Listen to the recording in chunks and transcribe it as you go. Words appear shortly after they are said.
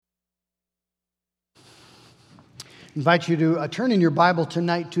invite you to turn in your Bible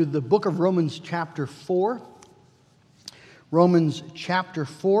tonight to the book of Romans chapter 4. Romans chapter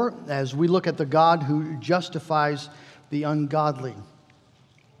 4, as we look at the God who justifies the ungodly.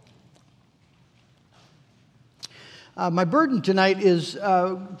 My burden tonight is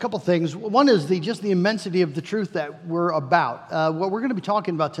a couple things. One is just the immensity of the truth that we're about. What we're going to be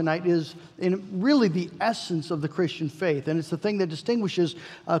talking about tonight is really the essence of the Christian faith, and it's the thing that distinguishes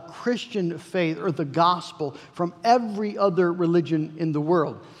a Christian faith or the gospel from every other religion in the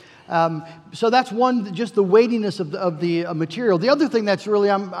world. So that's one, just the weightiness of the material. The other thing that's really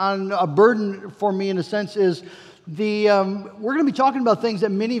on a burden for me in a sense is we're going to be talking about things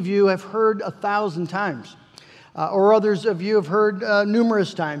that many of you have heard 1,000 times. Or others of you have heard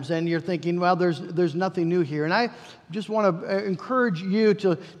numerous times, and you're thinking, well, there's nothing new here. And I just want to encourage you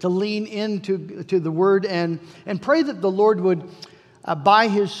to lean into the Word and pray that the Lord would, by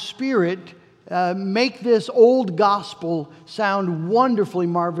His Spirit, make this old gospel sound wonderfully,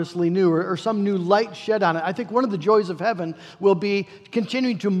 marvelously new, or some new light shed on it. I think one of the joys of heaven will be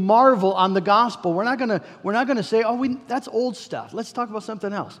continuing to marvel on the gospel. We're not going to say, that's old stuff. Let's talk about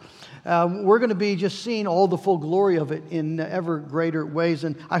something else. We're going to be just seeing all the full glory of it in ever greater ways,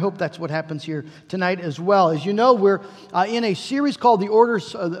 and I hope that's what happens here tonight as well. As you know, we're in a series called the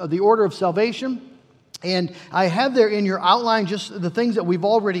Order of Salvation. And I have there in your outline just the things that we've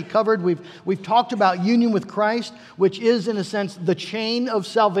already covered. We've talked about union with Christ, which is, in a sense, the chain of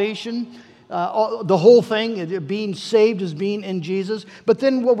salvation. The whole thing, being saved is being in Jesus. But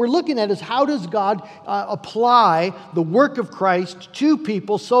then what we're looking at is how does God apply the work of Christ to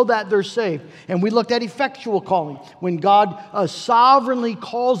people so that they're saved? And we looked at effectual calling, when God sovereignly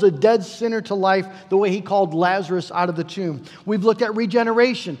calls a dead sinner to life the way He called Lazarus out of the tomb. We've looked at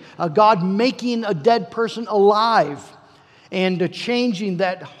regeneration, God making a dead person alive and changing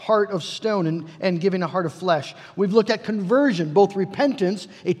that heart of stone and giving a heart of flesh. We've looked at conversion, both repentance,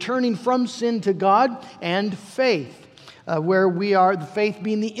 a turning from sin to God, and faith, where we are, the faith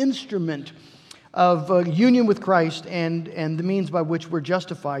being the instrument of union with Christ and the means by which we're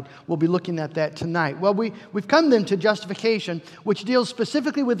justified. We'll be looking at that tonight. Well, we've come then to justification, which deals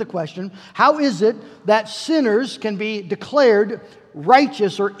specifically with the question, how is it that sinners can be declared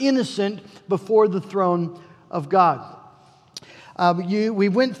righteous or innocent before the throne of God? We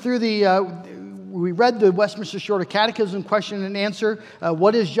went through we read the Westminster Shorter Catechism question and answer.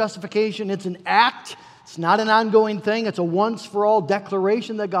 What is justification? It's an act. It's not an ongoing thing. It's a once-for-all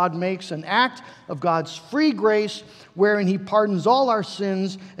declaration that God makes, an act of God's free grace wherein He pardons all our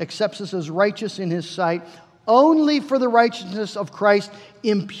sins, accepts us as righteous in His sight, only for the righteousness of Christ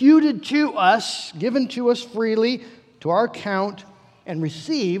imputed to us, given to us freely, to our account, and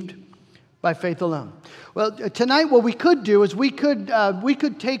received by faith alone. Well, tonight what we could do is we could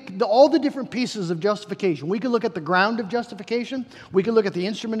take all the different pieces of justification. We could look at the ground of justification. We could look at the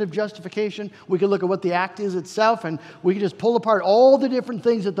instrument of justification. We could look at what the act is itself, and we could just pull apart all the different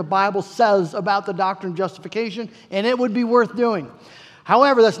things that the Bible says about the doctrine of justification, and it would be worth doing.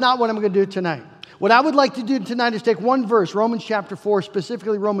 However, that's not what I'm going to do tonight. What I would like to do tonight is take one verse, Romans chapter 4,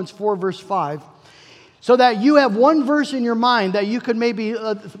 specifically Romans 4, verse 5, so that you have one verse in your mind that you could maybe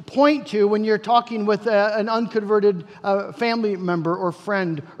point to when you're talking with an unconverted family member or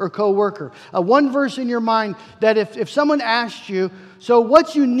friend or co-worker. One verse in your mind that if someone asked you, so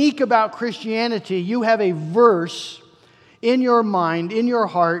what's unique about Christianity, you have a verse in your mind, in your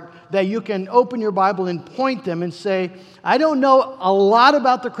heart, that you can open your Bible and point them and say, I don't know a lot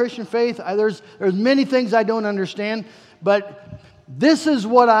about the Christian faith. There's many things I don't understand, but this is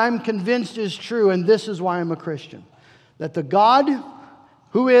what I'm convinced is true, and this is why I'm a Christian. That the God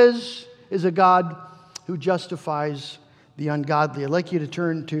who is a God who justifies the ungodly. I'd like you to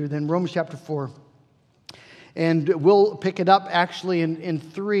turn to then Romans chapter 4. And we'll pick it up actually in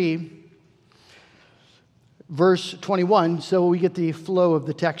 3, verse 21, so we get the flow of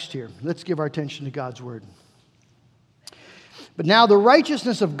the text here. Let's give our attention to God's word. But now the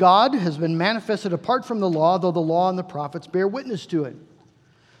righteousness of God has been manifested apart from the law, though the law and the prophets bear witness to it.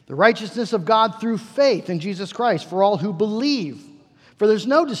 The righteousness of God through faith in Jesus Christ for all who believe. For there's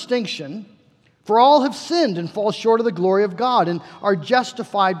no distinction, for all have sinned and fall short of the glory of God and are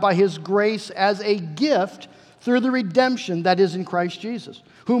justified by His grace as a gift through the redemption that is in Christ Jesus,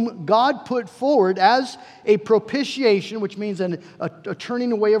 whom God put forward as a propitiation, which means a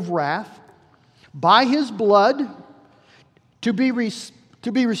turning away of wrath, by His blood, to be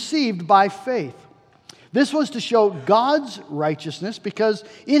received by faith. This was to show God's righteousness because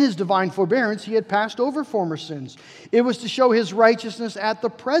in His divine forbearance He had passed over former sins. It was to show His righteousness at the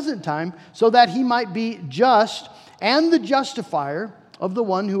present time so that He might be just and the justifier of the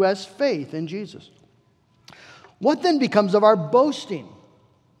one who has faith in Jesus. What then becomes of our boasting?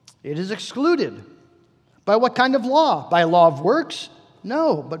 It is excluded. By what kind of law? By a law of works?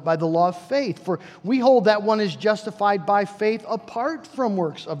 No, but by the law of faith. For we hold that one is justified by faith apart from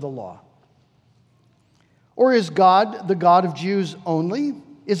works of the law. Or is God the God of Jews only?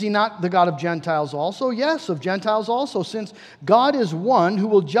 Is he not the God of Gentiles also? Yes, of Gentiles also, since God is one who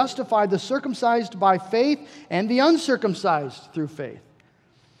will justify the circumcised by faith and the uncircumcised through faith.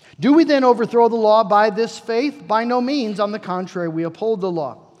 Do we then overthrow the law by this faith? By no means. On the contrary, we uphold the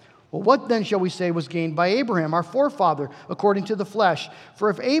law. Well, what then shall we say was gained by Abraham, our forefather, according to the flesh? For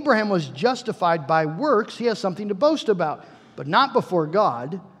if Abraham was justified by works, he has something to boast about, but not before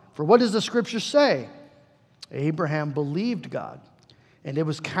God. For what does the Scripture say? Abraham believed God, and it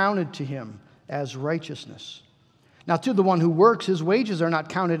was counted to him as righteousness. Now to the one who works, his wages are not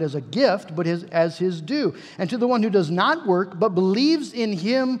counted as a gift, but as his due. And to the one who does not work, but believes in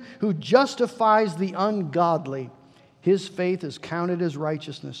him who justifies the ungodly, his faith is counted as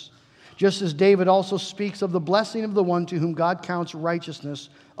righteousness. Just as David also speaks of the blessing of the one to whom God counts righteousness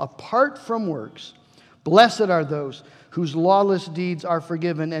apart from works. Blessed are those whose lawless deeds are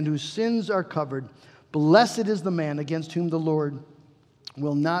forgiven and whose sins are covered. Blessed is the man against whom the Lord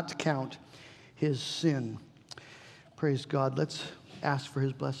will not count his sin. Praise God. Let's ask for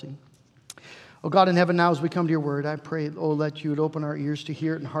his blessing. Oh God in heaven, now as we come to your word, I pray, oh, that you would open our ears to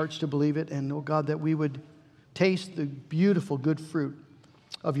hear it and hearts to believe it. And, oh God, that we would taste the beautiful, good fruit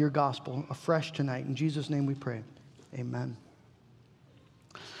of your gospel afresh tonight. In Jesus' name we pray. Amen.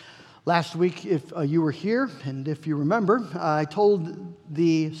 Last week, if you were here, and if you remember, I told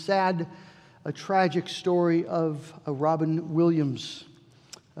the sad, tragic story of Robin Williams.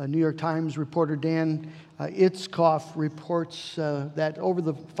 New York Times reporter Dan Itzkoff reports that over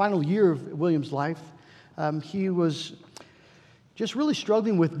the final year of Williams' life, he was just really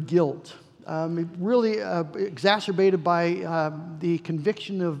struggling with guilt. Really exacerbated by the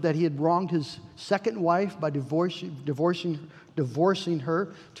conviction that he had wronged his second wife by divorcing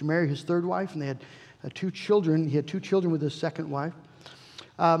her to marry his third wife, and they had 2 children. He had 2 children with his second wife.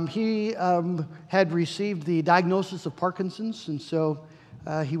 He had received the diagnosis of Parkinson's, and so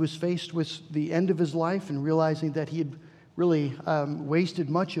he was faced with the end of his life and realizing that he had really wasted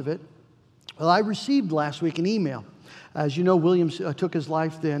much of it. Well, I received last week an email. As you know, Williams took his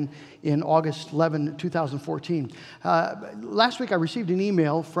life then in August 11, 2014. Last week I received an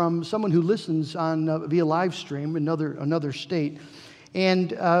email from someone who listens on via live stream, another state,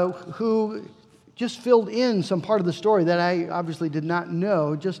 and who just filled in some part of the story that I obviously did not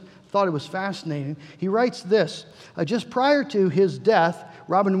know, just thought it was fascinating. He writes this: just prior to his death,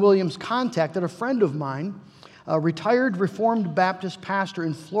 Robin Williams contacted a friend of mine, a retired Reformed Baptist pastor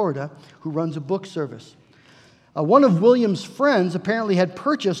in Florida who runs a book service. One of Williams' friends apparently had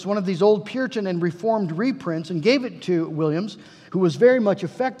purchased one of these old Puritan and Reformed reprints and gave it to Williams, who was very much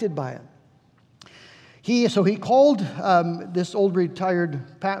affected by it. So he called this old retired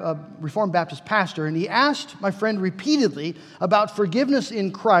Reformed Baptist pastor, and he asked my friend repeatedly about forgiveness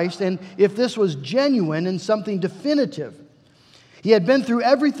in Christ and if this was genuine and something definitive. He had been through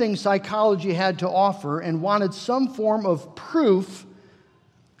everything psychology had to offer and wanted some form of proof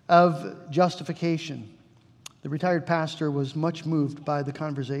of justification. The retired pastor was much moved by the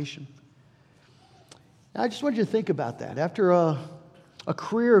conversation. Now, I just want you to think about that. After a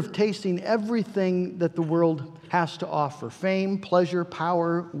career of tasting everything that the world has to offer, fame, pleasure,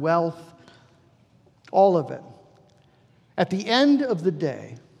 power, wealth, all of it, at the end of the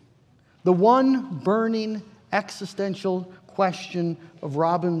day, the one burning existential question of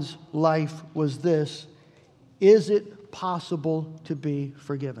Robin's life was this: is it possible to be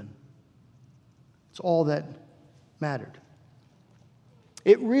forgiven? It's all that mattered.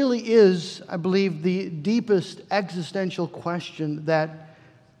 It really is, I believe, the deepest existential question that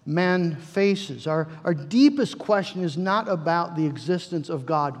man faces. Our deepest question is not about the existence of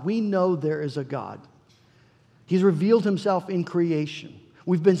God. We know there is a God. He's revealed himself in creation.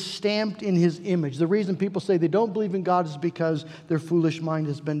 We've been stamped in his image. The reason people say they don't believe in God is because their foolish mind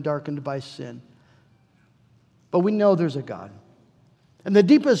has been darkened by sin. But we know there's a God. And the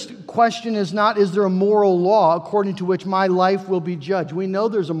deepest question is not, is there a moral law according to which my life will be judged? We know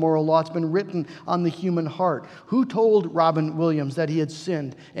there's a moral law. It's been written on the human heart. Who told Robin Williams that he had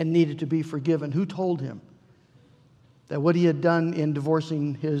sinned and needed to be forgiven? Who told him that what he had done in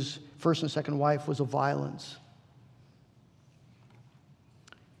divorcing his first and second wife was a violence?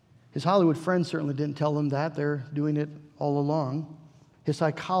 His Hollywood friends certainly didn't tell him that. They're doing it all along. His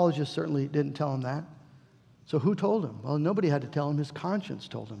psychologist certainly didn't tell him that. So who told him? Well, nobody had to tell him. His conscience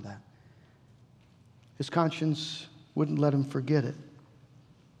told him that. His conscience wouldn't let him forget it.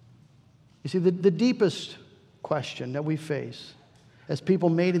 You see, the deepest question that we face as people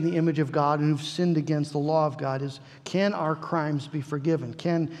made in the image of God and who've sinned against the law of God is, can our crimes be forgiven?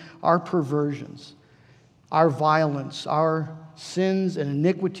 Can our perversions, our violence, our sins and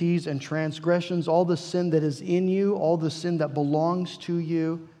iniquities and transgressions, all the sin that is in you, all the sin that belongs to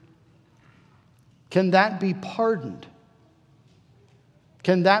you, can that be pardoned?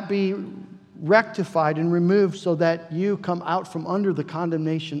 Can that be rectified and removed so that you come out from under the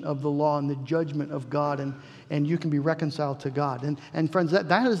condemnation of the law and the judgment of God, and you can be reconciled to God? And friends,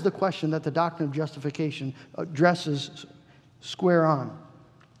 that is the question that the doctrine of justification addresses square on.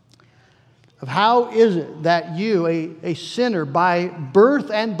 Of how is it that you, a sinner by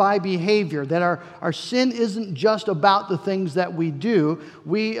birth and by behavior, that our sin isn't just about the things that we do.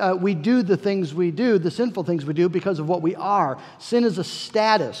 We do the things we do, the sinful things we do, because of what we are. Sin is a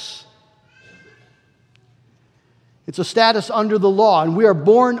status. It's a status under the law, and we are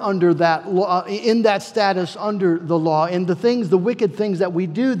born under that law, in that status under the law. And the wicked things that we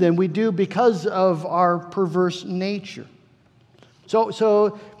do, then we do because of our perverse nature.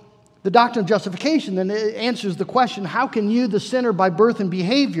 So the doctrine of justification then answers the question, how can you, the sinner by birth and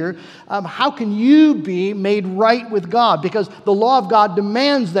behavior, how can you be made right with God? Because the law of God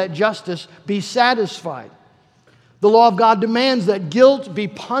demands that justice be satisfied. The law of God demands that guilt be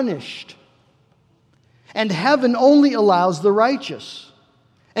punished. And heaven only allows the righteous.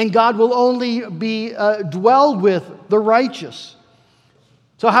 And God will only be dwelled with the righteous.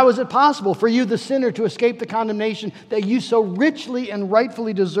 So how is it possible for you, the sinner, to escape the condemnation that you so richly and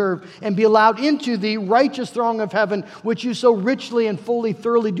rightfully deserve and be allowed into the righteous throng of heaven, which you so richly and fully,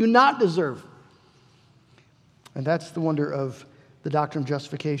 thoroughly do not deserve? And that's the wonder of the doctrine of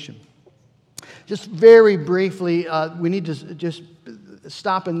justification. Just very briefly, we need to just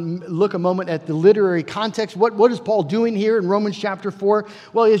stop and look a moment at the literary context. What is Paul doing here in Romans chapter 4?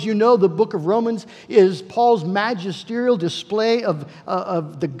 Well, as you know, the book of Romans is Paul's magisterial display of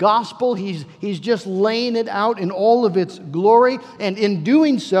the gospel. He's just laying it out in all of its glory. And in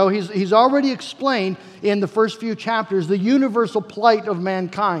doing so, he's already explained in the first few chapters the universal plight of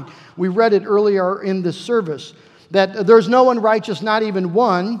mankind. We read it earlier in this service, that there's no one righteous, not even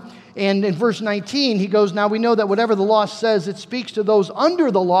one. And in verse 19, he goes, now we know that whatever the law says, it speaks to those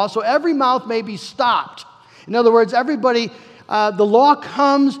under the law, so every mouth may be stopped. In other words, everybody, the law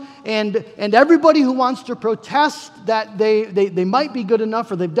comes, and everybody who wants to protest that they might be good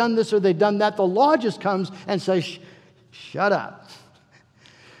enough, or they've done this or they've done that, the law just comes and says, shut up.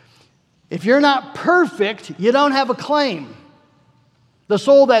 If you're not perfect, you don't have a claim. The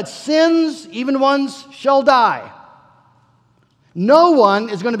soul that sins, even once, shall die. No one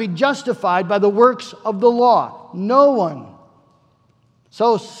is going to be justified by the works of the law. No one.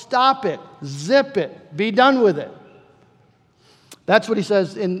 So stop it. Zip it. Be done with it. That's what he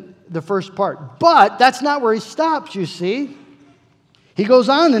says in the first part. But that's not where he stops, you see. He goes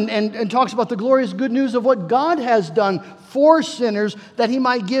on and talks about the glorious good news of what God has done for sinners, that he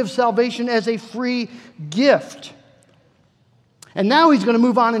might give salvation as a free gift. And now he's going to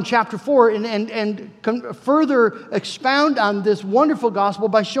move on in chapter 4 and further expound on this wonderful gospel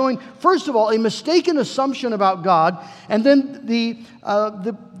by showing, first of all, a mistaken assumption about God, and then the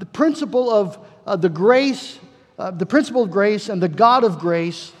principle of the grace, the principle of grace and the God of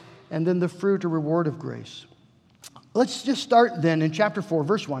grace, and then the fruit or reward of grace. Let's just start then in chapter 4,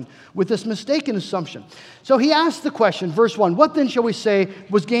 verse 1, with this mistaken assumption. So he asks the question, verse 1, what then shall we say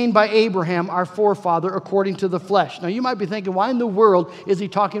was gained by Abraham, our forefather, according to the flesh? Now you might be thinking, why in the world is he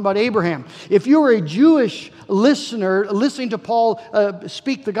talking about Abraham? If you were a Jewish listener listening to Paul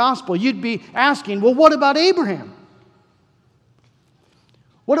speak the gospel, you'd be asking, well, what about Abraham?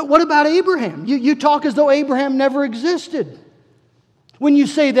 What about Abraham? You talk as though Abraham never existed. When you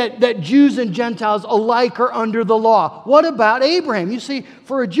say that Jews and Gentiles alike are under the law, what about Abraham? You see,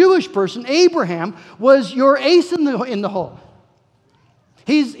 for a Jewish person, Abraham was your ace in the hole.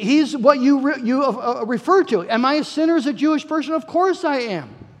 He's what you refer to. Am I a sinner as a Jewish person? Of course I am.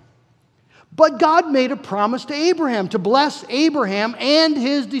 But God made a promise to Abraham to bless Abraham and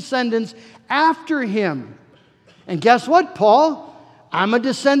his descendants after him. And guess what, Paul? I'm a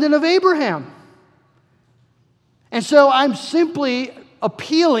descendant of Abraham. And so I'm simply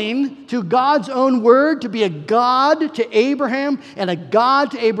appealing to God's own word to be a God to Abraham and a God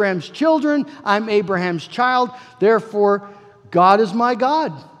to Abraham's children. I'm Abraham's child. Therefore, God is my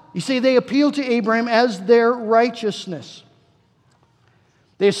God. You see, they appeal to Abraham as their righteousness.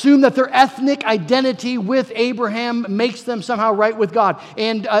 They assume that their ethnic identity with Abraham makes them somehow right with God.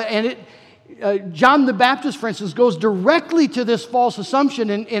 And John the Baptist, for instance, goes directly to this false assumption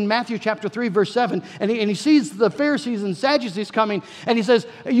in Matthew chapter 3, verse 7. And he sees the Pharisees and Sadducees coming, and he says,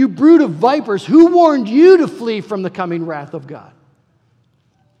 "You brood of vipers, who warned you to flee from the coming wrath of God?"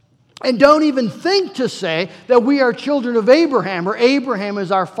 And don't even think to say that we are children of Abraham, or Abraham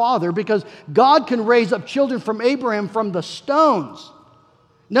is our father, because God can raise up children from Abraham from the stones.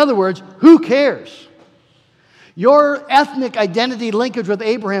 In other words, who cares? Your ethnic identity linkage with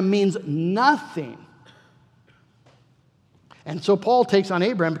Abraham means nothing. And so Paul takes on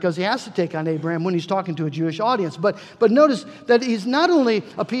Abraham because he has to take on Abraham when he's talking to a Jewish audience. But notice that he's not only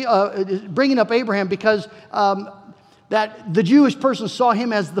bringing up Abraham because that the Jewish person saw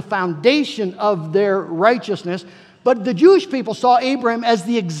him as the foundation of their righteousness, but the Jewish people saw Abraham as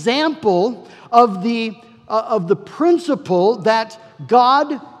the example of the principle that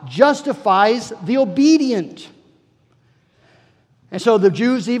God justifies the obedient. And so the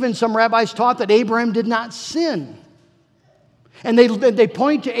Jews, even some rabbis, taught that Abraham did not sin. And they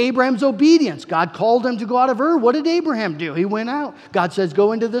point to Abraham's obedience. God called him to go out of Ur. What did Abraham do? He went out. God says,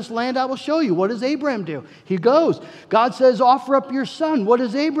 "Go into this land, I will show you." What does Abraham do? He goes. God says, "Offer up your son." What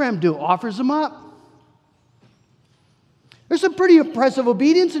does Abraham do? Offers him up. There's some pretty impressive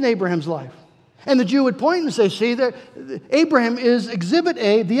obedience in Abraham's life. And the Jew would point and say, "See, there, Abraham is exhibit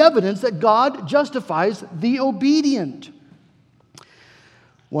A, the evidence that God justifies the obedient."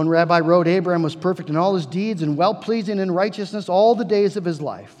 One rabbi wrote, "Abraham was perfect in all his deeds and well-pleasing in righteousness all the days of his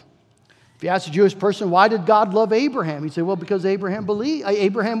life." If you ask a Jewish person, why did God love Abraham? He'd say, well, because Abraham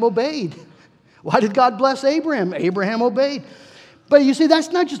obeyed. Why did God bless Abraham? Abraham obeyed. But you see,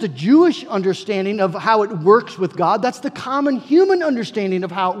 that's not just a Jewish understanding of how it works with God. That's the common human understanding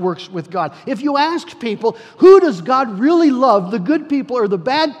of how it works with God. If you ask people, who does God really love, the good people or the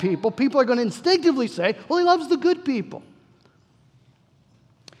bad people? People are going to instinctively say, well, he loves the good people.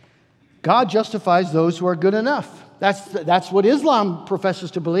 God justifies those who are good enough. That's what Islam professes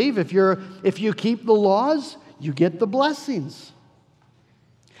to believe. If you keep the laws, you get the blessings.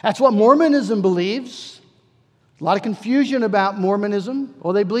 That's what Mormonism believes. A lot of confusion about Mormonism.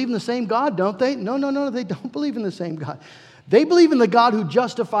 Well, they believe in the same God, don't they? No, they don't believe in the same God. They believe in the God who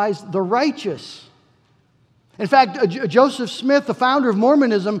justifies the righteous. In fact, Joseph Smith, the founder of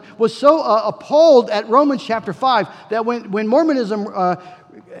Mormonism, was so appalled at Romans chapter 5 that when Mormonism,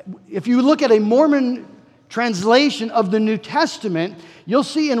 if you look at a Mormon translation of the New Testament, you'll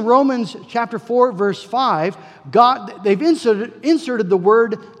see in Romans chapter 4, verse 5, they've inserted the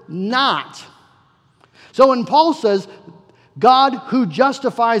word not. So when Paul says, God who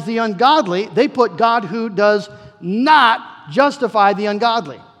justifies the ungodly, they put God who does not justify the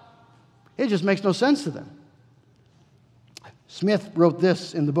ungodly. It just makes no sense to them. Smith wrote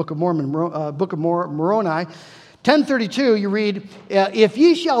this in the Book of Mormon, Moroni. 10:32, you read, "If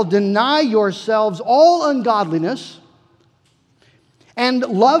ye shall deny yourselves all ungodliness and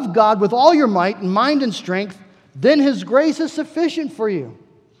love God with all your might and mind and strength, then his grace is sufficient for you."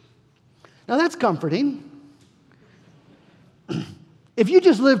 Now that's comforting. If you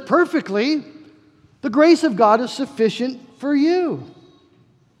just live perfectly, the grace of God is sufficient for you.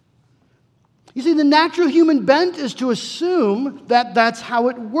 You see, the natural human bent is to assume that that's how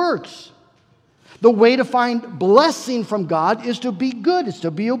it works. The way to find blessing from God is to be good, is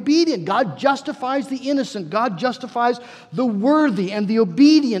to be obedient. God justifies the innocent. God justifies the worthy and the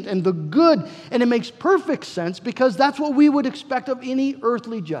obedient and the good. And it makes perfect sense because that's what we would expect of any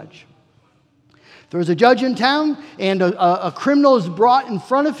earthly judge. If there's a judge in town and a criminal is brought in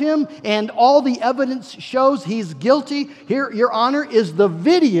front of him and all the evidence shows he's guilty, here, Your Honor, is the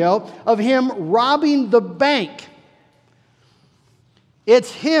video of him robbing the bank.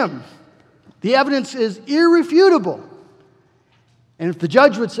 It's him. The evidence is irrefutable. And if the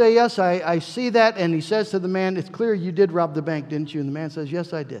judge would say, yes, I see that, and he says to the man, it's clear you did rob the bank, didn't you? And the man says,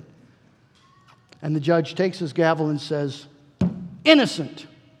 yes, I did. And the judge takes his gavel and says, innocent.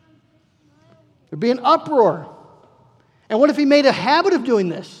 There'd be an uproar. And what if he made a habit of doing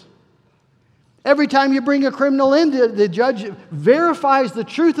this? Every time you bring a criminal in, the judge verifies the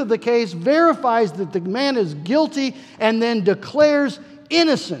truth of the case, verifies that the man is guilty, and then declares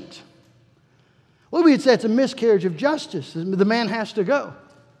innocent. Well, we'd say it's a miscarriage of justice. The man has to go.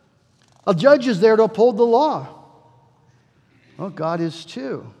 A judge is there to uphold the law. Well, God is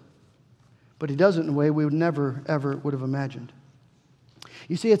too. But he does it in a way we would never, ever would have imagined.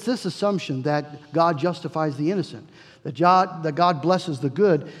 You see, it's this assumption that God justifies the innocent, that God blesses the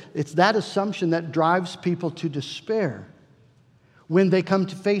good. It's that assumption that drives people to despair when they come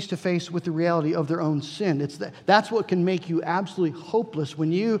to face with the reality of their own sin. That's what can make you absolutely hopeless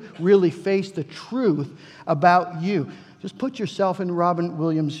when you really face the truth about you. Just put yourself in Robin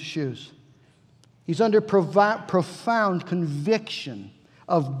Williams' shoes. He's under profound conviction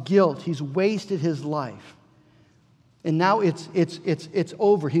of guilt. He's wasted his life. And now it's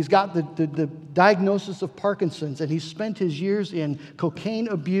over. He's got the diagnosis of Parkinson's, and he's spent his years in cocaine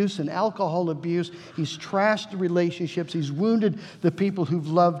abuse and alcohol abuse. He's trashed the relationships. He's wounded the people who've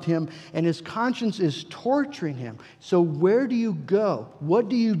loved him, and his conscience is torturing him. So where do you go? What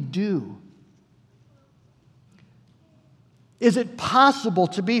do you do? Is it possible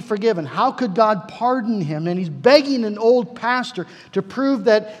to be forgiven? How could God pardon him? And he's begging an old pastor to prove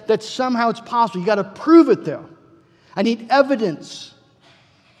that somehow it's possible. You got to prove it, though. I need evidence.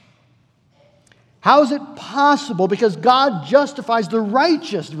 How is it possible? Because God justifies the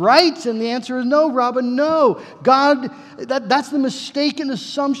righteous, right? And the answer is no, Robin, no. God, that's the mistaken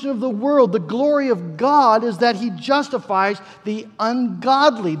assumption of the world. The glory of God is that he justifies the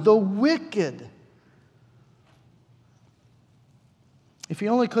ungodly, the wicked. If you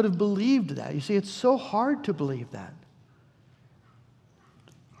only could have believed that. You see, it's so hard to believe that.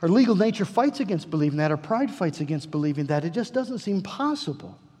 Our legal nature fights against believing that. Our pride fights against believing that. It just doesn't seem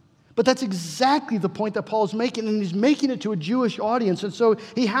possible. But that's exactly the point that Paul's making, and he's making it to a Jewish audience. And so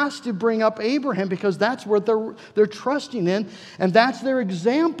he has to bring up Abraham because that's what they're trusting in, and that's their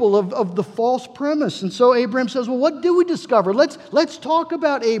example of the false premise. And so Abraham says, well, what do we discover? Let's talk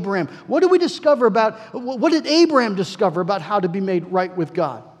about Abraham. What do we discover what did Abraham discover about how to be made right with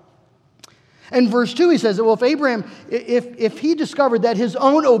God? In verse 2, he says, well, if Abraham, if he discovered that his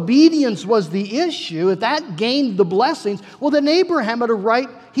own obedience was the issue, if that gained the blessings, well, then Abraham had a right,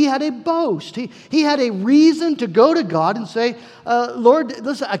 he had a boast. He had a reason to go to God and say, Lord,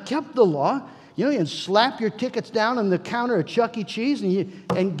 listen, I kept the law. You know, you can slap your tickets down on the counter at Chuck E. Cheese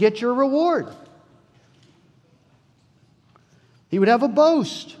and get your reward. He would have a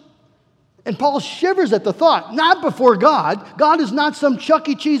boast. And Paul shivers at the thought, not before God. God is not some Chuck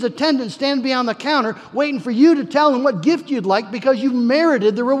E. Cheese attendant standing behind the counter waiting for you to tell him what gift you'd like because you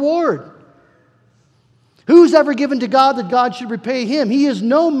merited the reward. Who's ever given to God that God should repay him? He is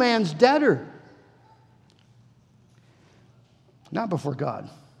no man's debtor. Not before God.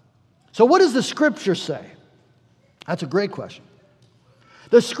 So what does the Scripture say? That's a great question.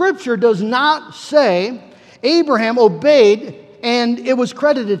 The Scripture does not say Abraham obeyed and it was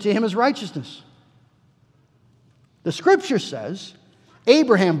credited to him as righteousness. The Scripture says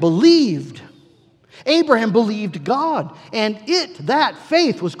Abraham believed. Abraham believed God, and that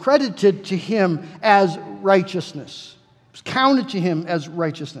faith was credited to him as righteousness. It was counted to him as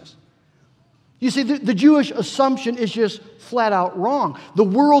righteousness. You see, the Jewish assumption is just flat out wrong. The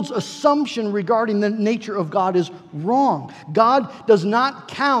world's assumption regarding the nature of God is wrong. God does not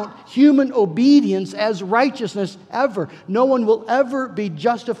count human obedience as righteousness ever. No one will ever be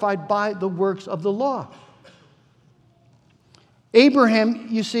justified by the works of the law. Abraham,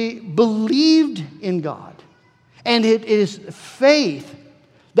 you see, believed in God. And it is faith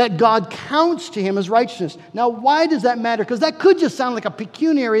that God counts to him as righteousness. Now, why does that matter? Because that could just sound like a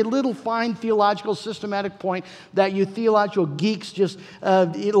pecuniary, little fine theological systematic point that you theological geeks just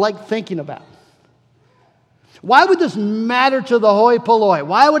like thinking about. Why would this matter to the hoi polloi?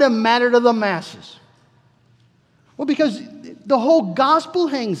 Why would it matter to the masses? Well, because the whole gospel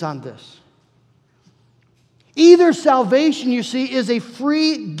hangs on this. Either salvation, you see, is a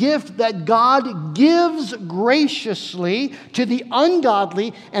free gift that God gives graciously to the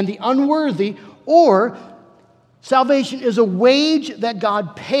ungodly and the unworthy, or salvation is a wage that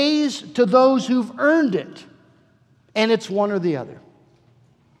God pays to those who've earned it. And it's one or the other.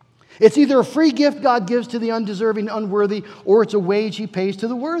 It's either a free gift God gives to the undeserving, unworthy, or it's a wage he pays to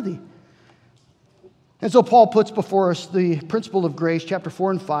the worthy. And so Paul puts before us the principle of grace, chapter 4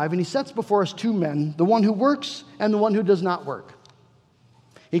 and 5, and he sets before us two men, the one who works and the one who does not work.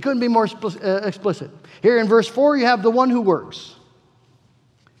 He couldn't be more explicit. Here in verse 4, you have the one who works.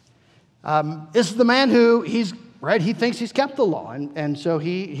 This is the man who, he thinks he's kept the law, and so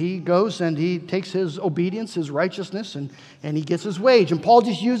he goes and he takes his obedience, his righteousness, and he gets his wage. And Paul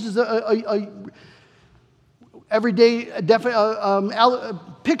just uses a everyday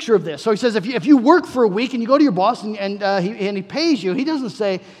picture of this. So he says, if you work for a week and you go to your boss and he pays you, he doesn't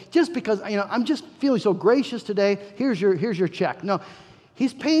say, just because I'm just feeling so gracious today, here's your check. No,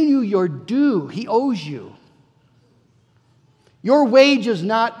 he's paying you your due. He owes you. Your wage is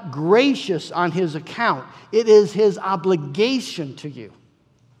not gracious on his account. It is his obligation to you.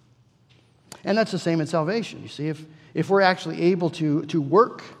 And that's the same in salvation. You see, if we're actually able to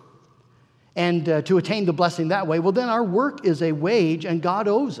work and to attain the blessing that way, well, then our work is a wage and God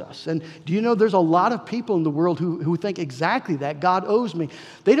owes us. And do you know there's a lot of people in the world who think exactly that, God owes me.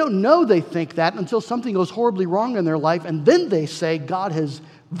 They don't know they think that until something goes horribly wrong in their life, and then they say God has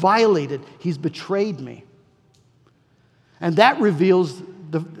violated. He's betrayed me. And that reveals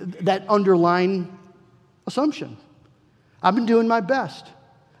that underlying assumption. I've been doing my best.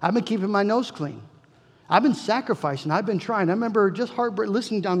 I've been keeping my nose clean. I've been sacrificing. I've been trying. I remember just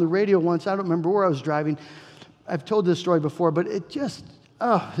listening on the radio once. I don't remember where I was driving. I've told this story before, but it just,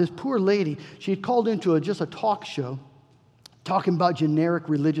 this poor lady, she had called into just a talk show talking about generic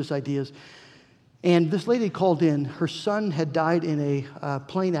religious ideas. And this lady called in. Her son had died in a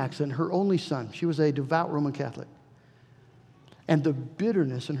plane accident, her only son. She was a devout Roman Catholic. And the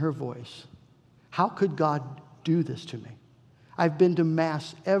bitterness in her voice. How could God do this to me? I've been to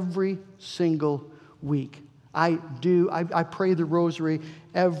Mass every single week. I pray the rosary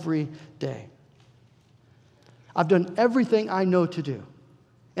every day. I've done everything I know to do.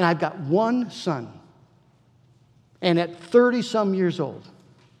 And I've got one son. And at 30-some years old,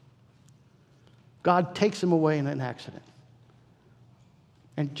 God takes him away in an accident.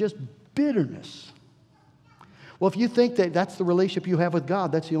 And just bitterness. Well, if you think that that's the relationship you have with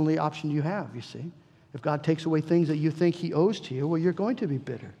God, that's the only option you have, you see. If God takes away things that you think he owes to you, well, you're going to be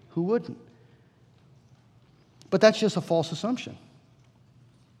bitter. Who wouldn't? But that's just a false assumption.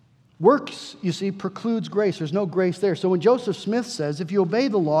 Works, you see, precludes grace. There's no grace there. So when Joseph Smith says, if you obey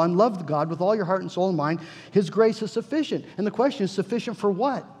the law and love God with all your heart and soul and mind, his grace is sufficient. And the question is, sufficient for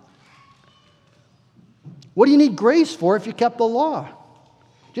what? What do you need grace for if you kept the law?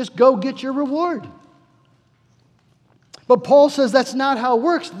 Just go get your reward. But Paul says that's not how it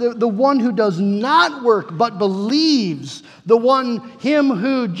works. The one who does not work but believes, him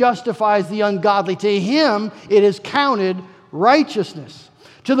who justifies the ungodly, to him it is counted righteousness.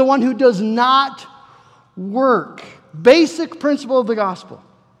 To the one who does not work. Basic principle of the gospel.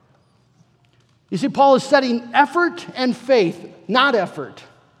 You see, Paul is setting effort and faith, not effort.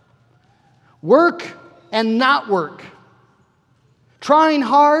 Work and not work. Trying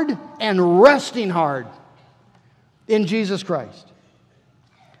hard and resting hard in Jesus Christ.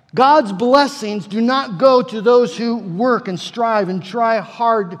 God's blessings do not go to those who work and strive and try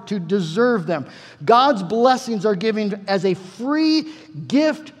hard to deserve them. God's blessings are given as a free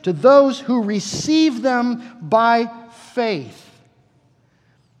gift to those who receive them by faith.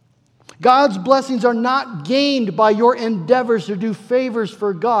 God's blessings are not gained by your endeavors to do favors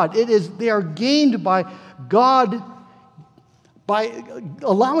for God. They are gained by God, by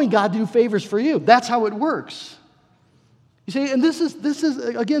allowing God to do favors for you. That's how it works. You see, and this is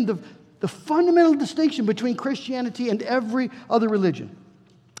again, the fundamental distinction between Christianity and every other religion.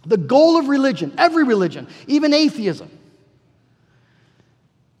 The goal of religion, every religion, even atheism.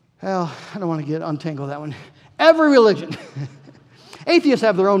 Well, I don't want to get untangled that one. Every religion. Atheists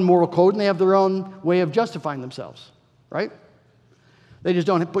have their own moral code and they have their own way of justifying themselves, right? They just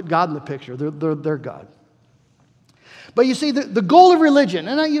don't put God in the picture. They're God. But you see, the goal of religion,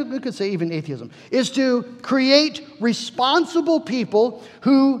 and you could say even atheism, is to create responsible people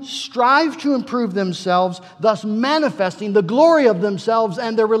who strive to improve themselves, thus manifesting the glory of themselves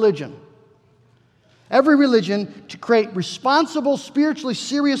and their religion. Every religion to create responsible, spiritually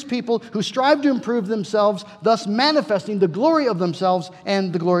serious people who strive to improve themselves, thus manifesting the glory of themselves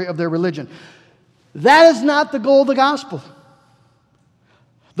and the glory of their religion. That is not the goal of the gospel.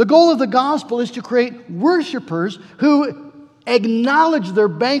 The goal of the gospel is to create worshipers who acknowledge their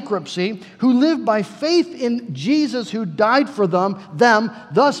bankruptcy, who live by faith in Jesus who died for them,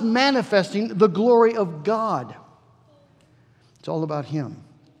 thus manifesting the glory of God. It's all about Him.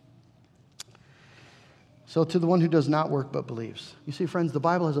 So to the one who does not work but believes. You see, friends, the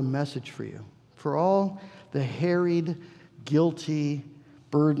Bible has a message for you. For all the harried, guilty,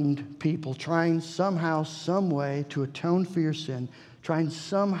 burdened people trying somehow, some way to atone for your sin, trying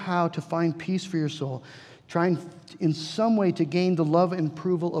somehow to find peace for your soul, trying in some way to gain the love and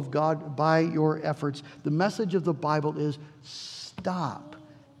approval of God by your efforts. The message of the Bible is stop.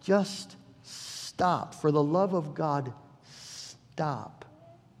 Just stop. For the love of God, stop.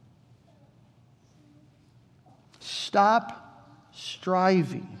 Stop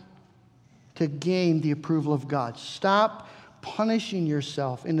striving to gain the approval of God. Stop punishing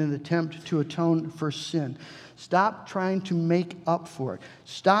yourself in an attempt to atone for sin. Stop trying to make up for it.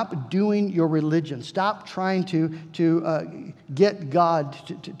 Stop doing your religion. Stop trying to get God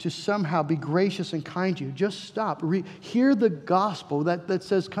to somehow be gracious and kind to you. Just stop. Hear the gospel that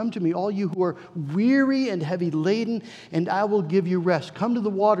says, come to me, all you who are weary and heavy laden, and I will give you rest. Come to the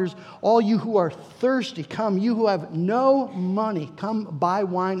waters, all you who are thirsty. Come, you who have no money. Come buy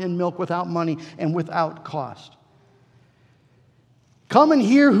wine and milk without money and without cost. Come and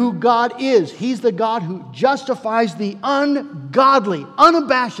hear who God is. He's the God who justifies the ungodly,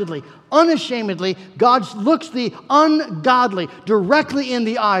 unabashedly, unashamedly. God looks the ungodly directly in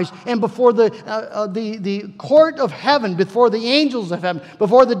the eyes, and before the court of heaven, before the angels of heaven,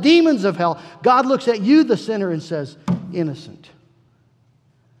 before the demons of hell, God looks at you, the sinner, and says, innocent.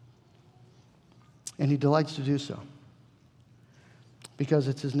 And He delights to do so because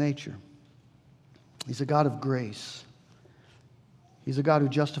it's His nature. He's a God of grace. He's a God who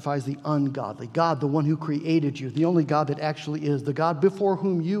justifies the ungodly. God, the one who created you, the only God that actually is, the God before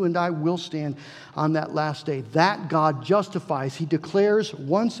whom you and I will stand on that last day. That God justifies. He declares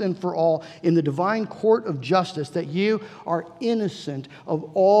once and for all in the divine court of justice that you are innocent of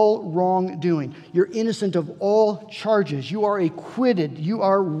all wrongdoing. You're innocent of all charges. You are acquitted. You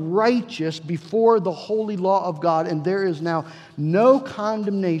are righteous before the holy law of God, and there is now no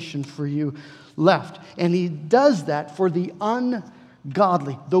condemnation for you left. And He does that for the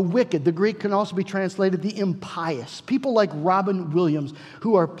ungodly, the wicked. The Greek can also be translated the impious. People like Robin Williams,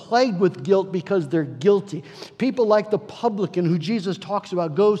 who are plagued with guilt because they're guilty. People like the publican, who Jesus talks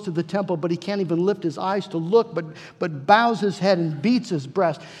about, goes to the temple, but he can't even lift his eyes to look, but bows his head and beats his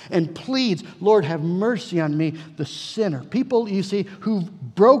breast and pleads, Lord, have mercy on me, the sinner. People, you see, who've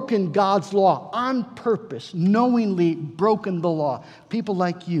broken God's law on purpose, knowingly broken the law. People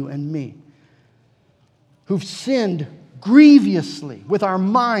like you and me, who've sinned grievously with our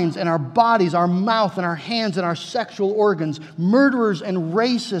minds and our bodies, our mouth and our hands and our sexual organs, murderers and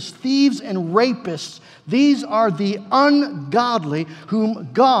racists, thieves and rapists. These are the ungodly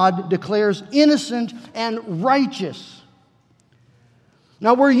whom God declares innocent and righteous.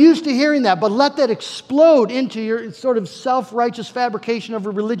 Now, we're used to hearing that, but let that explode into your sort of self-righteous fabrication of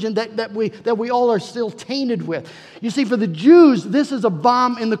a religion that we all are still tainted with. You see, for the Jews, this is a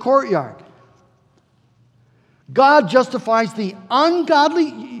bomb in the courtyard. God justifies the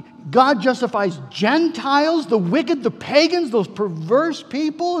ungodly. God justifies Gentiles, the wicked, the pagans, those perverse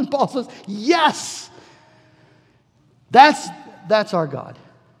people. And Paul says, yes, that's our God.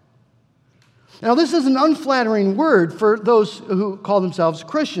 Now, this is an unflattering word for those who call themselves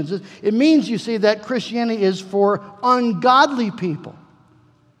Christians. It means, you see, that Christianity is for ungodly people.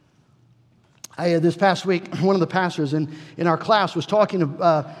 This past week, one of the pastors in our class was talking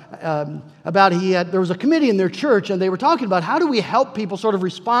about there was a committee in their church, and they were talking about how do we help people sort of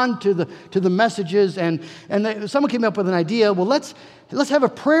respond to the messages, and someone came up with an idea. Well, let's have a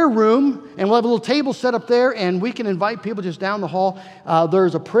prayer room, and we'll have a little table set up there, and we can invite people just down the hall.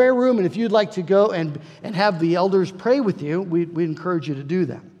 There's a prayer room, and if you'd like to go and have the elders pray with you, we encourage you to do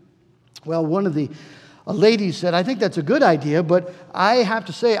that. Well, one of the lady said, I think that's a good idea, but I have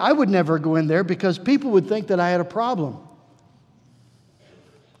to say I would never go in there because people would think that I had a problem.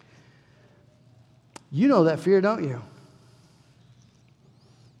 You know that fear, don't you?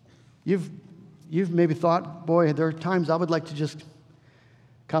 You've maybe thought, boy, there are times I would like to just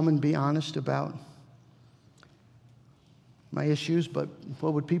come and be honest about my issues, but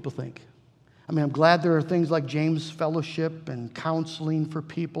what would people think? I mean, I'm glad there are things like James Fellowship and counseling for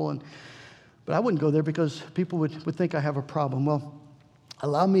people, but I wouldn't go there because people would think I have a problem. Well,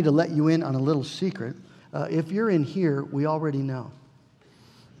 allow me to let you in on a little secret. If you're in here, we already know.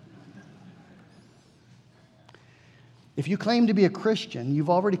 If you claim to be a Christian, you've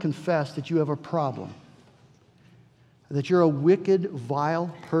already confessed that you have a problem, that you're a wicked,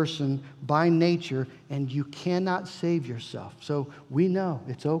 vile person by nature, and you cannot save yourself. So we know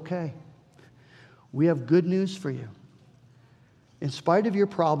it's okay. We have good news for you. In spite of your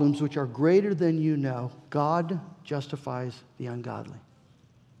problems, which are greater than you know, God justifies the ungodly.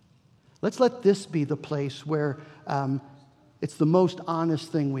 Let's let this be the place where it's the most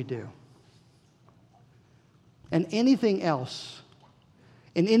honest thing we do. And anything else,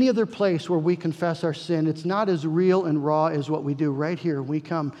 in any other place where we confess our sin, it's not as real and raw as what we do right here. We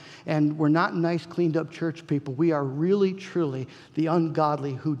come and we're not nice, cleaned up church people. We are really, truly the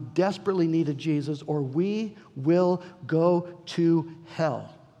ungodly who desperately needed Jesus, or we will go to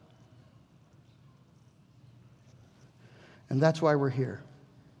hell. And that's why we're here.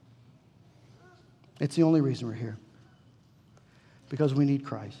 It's the only reason we're here. Because we need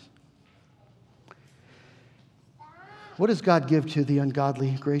Christ. What does God give to the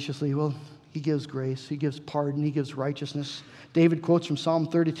ungodly graciously? Well, He gives grace, He gives pardon, He gives righteousness. David quotes from Psalm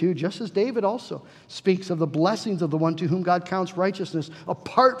 32, just as David also speaks of the blessings of the one to whom God counts righteousness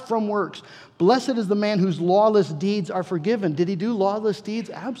apart from works. Blessed is the man whose lawless deeds are forgiven. Did he do lawless deeds?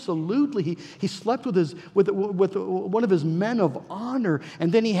 Absolutely. He slept with one of his men of honor,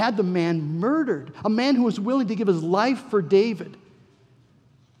 and then he had the man murdered, a man who was willing to give his life for David.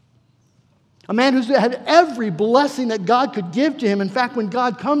 A man who's had every blessing that God could give to him. In fact, when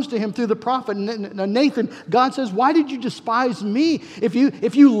God comes to him through the prophet Nathan, God says, why did you despise me? If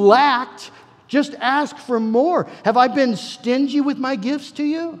you lacked, just ask for more. Have I been stingy with my gifts to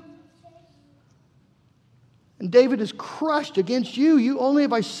you? And David is crushed against you. You only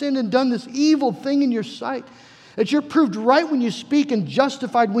have I sinned and done this evil thing in your sight. That you're proved right when you speak and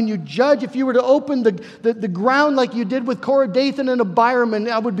justified when you judge. If you were to open the ground like you did with Korah, Dathan, and Abiram, and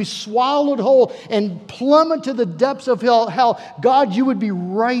I would be swallowed whole and plummet to the depths of hell. God, you would be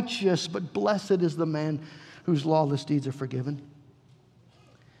righteous, but blessed is the man whose lawless deeds are forgiven.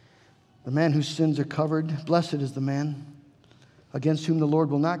 The man whose sins are covered. Blessed is the man against whom the Lord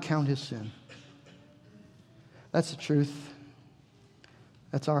will not count his sin. That's the truth.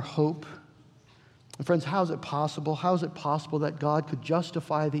 That's our hope. And friends, how is it possible? How is it possible that God could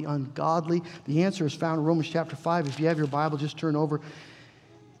justify the ungodly? The answer is found in Romans chapter 5. If you have your Bible, just turn over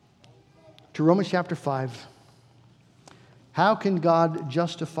to Romans chapter 5. How can God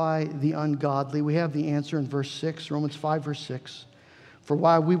justify the ungodly? We have the answer in verse 6, Romans 5, verse 6. For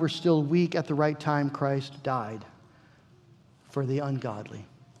while we were still weak, at the right time Christ died for the ungodly.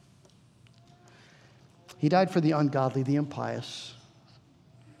 He died for the ungodly, the impious,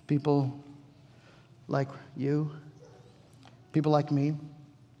 people like you, people like me.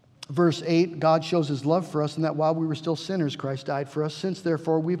 Verse 8, God shows his love for us in that while we were still sinners, Christ died for us. Since,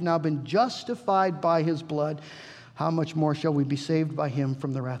 therefore, we've now been justified by his blood, how much more shall we be saved by him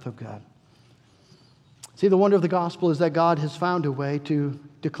from the wrath of God? See, the wonder of the gospel is that God has found a way to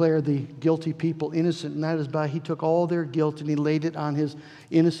declare the guilty people innocent, and that is by he took all their guilt and he laid it on his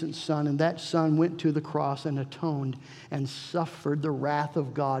innocent son, and that son went to the cross and atoned and suffered the wrath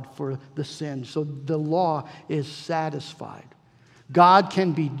of God for the sin. So the law is satisfied. God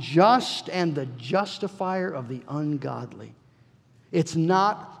can be just and the justifier of the ungodly. It's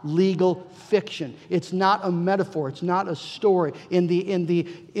not legal fiction. It's not a metaphor. It's not a story. In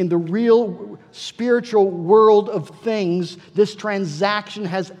the real spiritual world of things, this transaction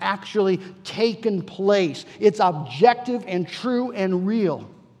has actually taken place. It's objective and true and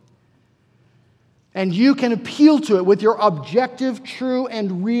real. And you can appeal to it with your objective, true,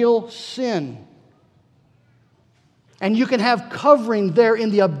 and real sin. And you can have covering there in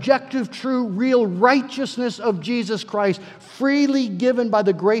the objective, true, real righteousness of Jesus Christ, freely given by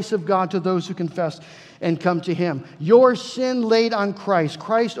the grace of God to those who confess and come to him. Your sin laid on Christ,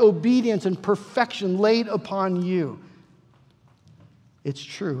 Christ's obedience and perfection laid upon you. It's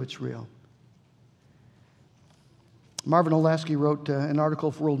true, it's real. Marvin Olasky wrote an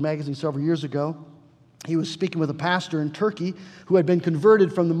article for World Magazine several years ago. He was speaking with a pastor in Turkey who had been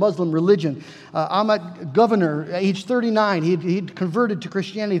converted from the Muslim religion. Ahmet Governor, age 39, he'd converted to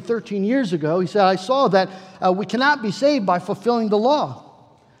Christianity 13 years ago. He said, I saw that we cannot be saved by fulfilling the law,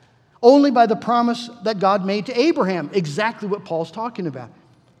 only by the promise that God made to Abraham, exactly what Paul's talking about.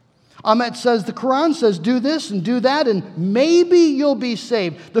 Ahmet says, the Quran says, do this and do that, and maybe you'll be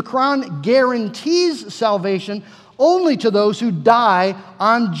saved. The Quran guarantees salvation only to those who die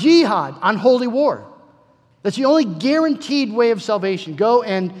on jihad, on holy war. That's the only guaranteed way of salvation. Go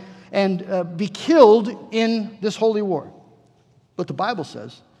and be killed in this holy war. But the Bible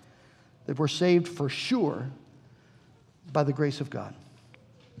says that we're saved for sure by the grace of God.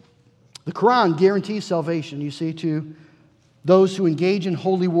 The Quran guarantees salvation, you see, to those who engage in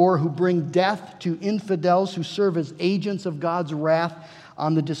holy war, who bring death to infidels, who serve as agents of God's wrath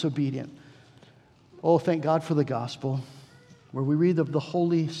on the disobedient. Oh, thank God for the gospel, where we read of the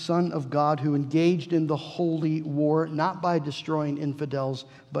Holy Son of God who engaged in the holy war, not by destroying infidels,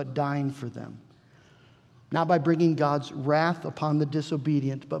 but dying for them. Not by bringing God's wrath upon the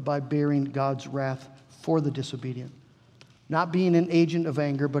disobedient, but by bearing God's wrath for the disobedient. Not being an agent of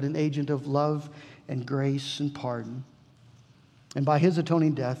anger, but an agent of love and grace and pardon. And by his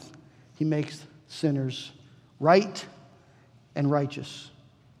atoning death, he makes sinners right and righteous.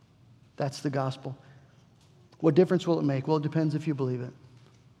 That's the gospel. What difference will it make? Well, it depends if you believe it.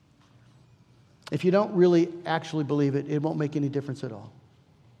 If you don't really actually believe it, it won't make any difference at all.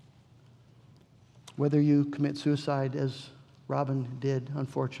 Whether you commit suicide, as Robin did,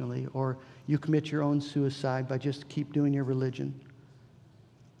 unfortunately, or you commit your own suicide by just keep doing your religion,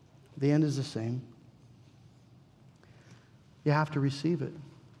 the end is the same. You have to receive it.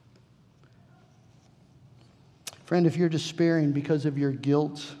 Friend, if you're despairing because of your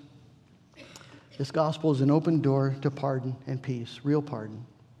guilt, this gospel is an open door to pardon and peace, real pardon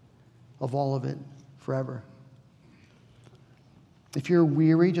of all of it forever. If you're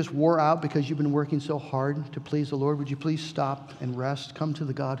weary, just wore out because you've been working so hard to please the Lord, would you please stop and rest? Come to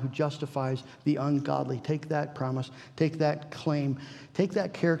the God who justifies the ungodly. Take that promise, take that claim, take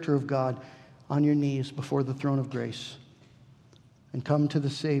that character of God on your knees before the throne of grace and come to the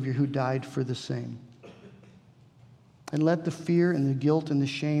Savior who died for the same. And let the fear and the guilt and the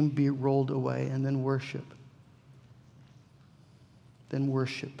shame be rolled away, and then worship. Then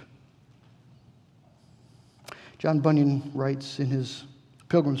worship. John Bunyan writes in his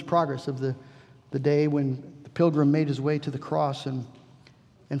Pilgrim's Progress of the day when the pilgrim made his way to the cross and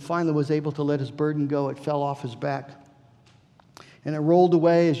finally was able to let his burden go. It fell off his back. And it rolled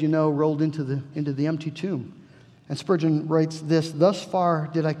away, as you know, rolled into the empty tomb. And Spurgeon writes this, "Thus far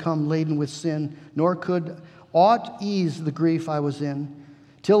did I come laden with sin, nor could aught ease the grief I was in,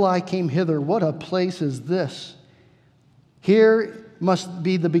 till I came hither. What a place is this! Here must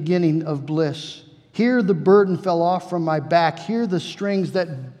be the beginning of bliss. Here the burden fell off from my back. Here the strings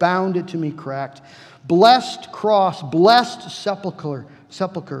that bound it to me cracked. Blessed cross, blessed sepulchre,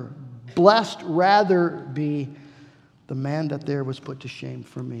 blessed rather be the man that there was put to shame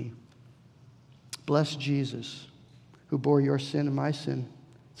for me." Bless Jesus, who bore your sin and my sin.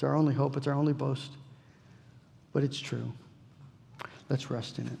 It's our only hope, it's our only boast. But it's true. Let's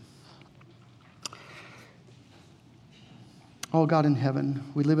rest in it. Oh God in heaven,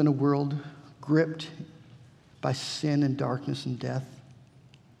 we live in a world gripped by sin and darkness and death.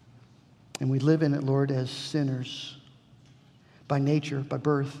 And we live in it, Lord, as sinners by nature, by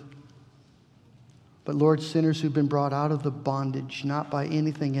birth. But Lord, sinners who've been brought out of the bondage, not by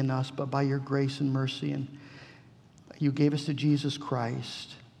anything in us, but by your grace and mercy. And you gave us to Jesus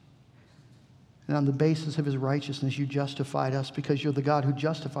Christ. And on the basis of his righteousness, you justified us because you're the God who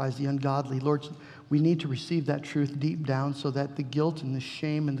justifies the ungodly. Lord, we need to receive that truth deep down so that the guilt and the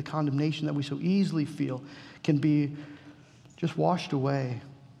shame and the condemnation that we so easily feel can be just washed away.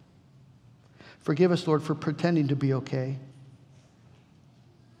 Forgive us, Lord, for pretending to be okay.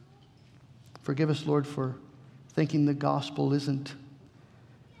 Forgive us, Lord, for thinking the gospel isn't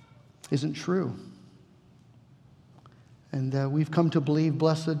true. And we've come to believe,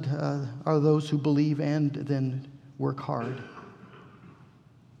 blessed are those who believe and then work hard.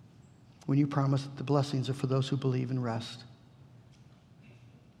 When you promise that the blessings are for those who believe and rest.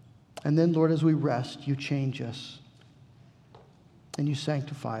 And then, Lord, as we rest, you change us. And you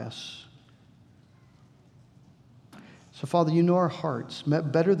sanctify us. So, Father, you know our hearts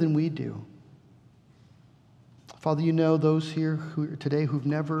better than we do. Father, you know those here today who've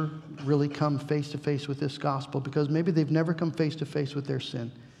never really come face to face with this gospel because maybe they've never come face to face with their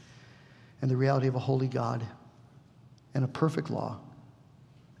sin and the reality of a holy God and a perfect law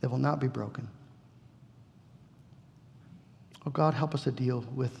that will not be broken. Oh God, help us to deal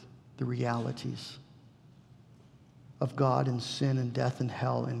with the realities of God and sin and death and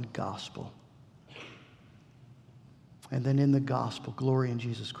hell and gospel. And then in the gospel, glory in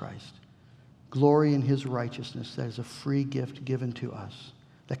Jesus Christ. Glory in his righteousness that is a free gift given to us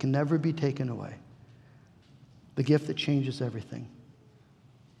that can never be taken away. The gift that changes everything.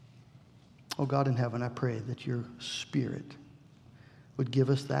 Oh God in heaven, I pray that your Spirit would give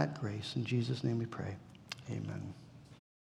us that grace. In Jesus' name we pray. Amen.